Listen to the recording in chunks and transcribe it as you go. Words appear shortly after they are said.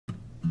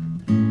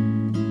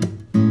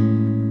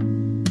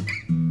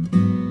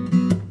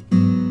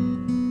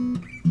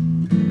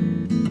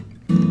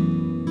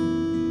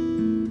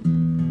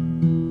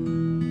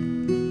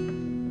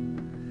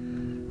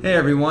Hey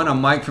everyone,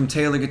 I'm Mike from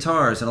Taylor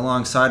Guitars, and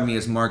alongside me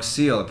is Mark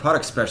Seal, a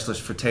product specialist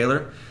for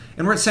Taylor,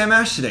 and we're at Sam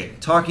Ash today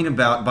talking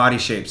about body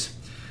shapes.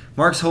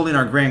 Mark's holding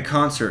our Grand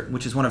Concert,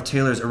 which is one of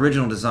Taylor's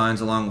original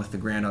designs along with the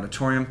Grand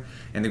Auditorium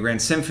and the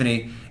Grand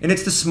Symphony, and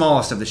it's the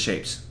smallest of the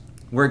shapes.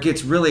 Where it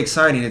gets really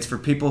exciting, it's for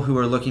people who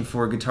are looking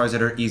for guitars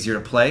that are easier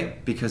to play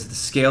because the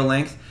scale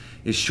length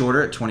is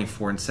shorter at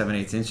 24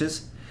 7/8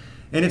 inches.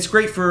 And it's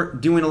great for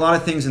doing a lot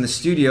of things in the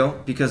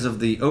studio because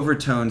of the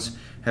overtones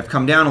have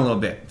come down a little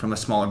bit from a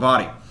smaller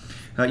body.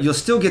 You'll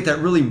still get that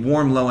really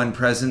warm low-end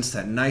presence,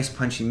 that nice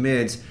punchy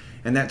mids,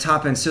 and that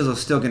top-end sizzle is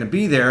still going to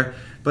be there,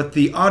 but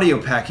the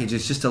audio package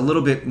is just a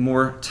little bit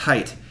more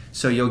tight.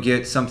 So you'll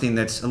get something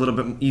that's a little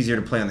bit easier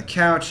to play on the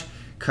couch,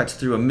 cuts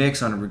through a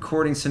mix on a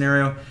recording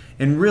scenario,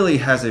 and really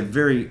has a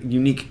very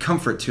unique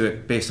comfort to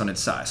it based on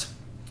its size.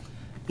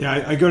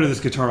 Yeah, I go to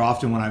this guitar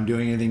often when I'm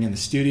doing anything in the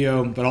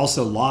studio, but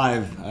also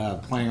live,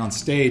 playing on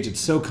stage.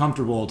 It's so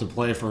comfortable to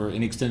play for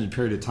an extended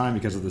period of time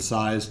because of the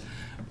size,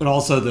 but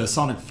also the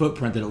sonic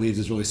footprint that it leaves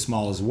is really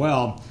small as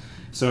well.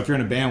 So if you're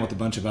in a band with a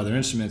bunch of other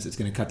instruments, it's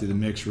going to cut through the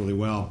mix really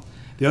well.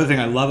 The other thing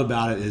I love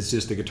about it is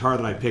just the guitar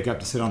that I pick up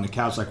to sit on the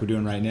couch like we're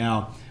doing right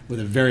now. With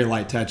a very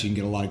light touch, you can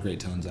get a lot of great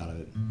tones out of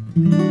it.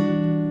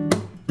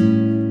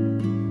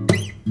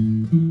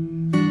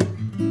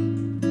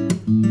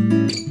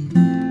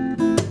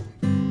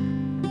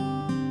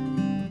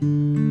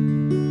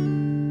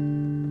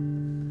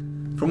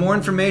 For more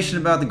information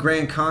about the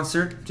Grand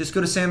Concert, just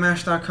go to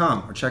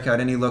samash.com or check out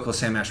any local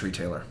Sam Ash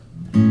retailer.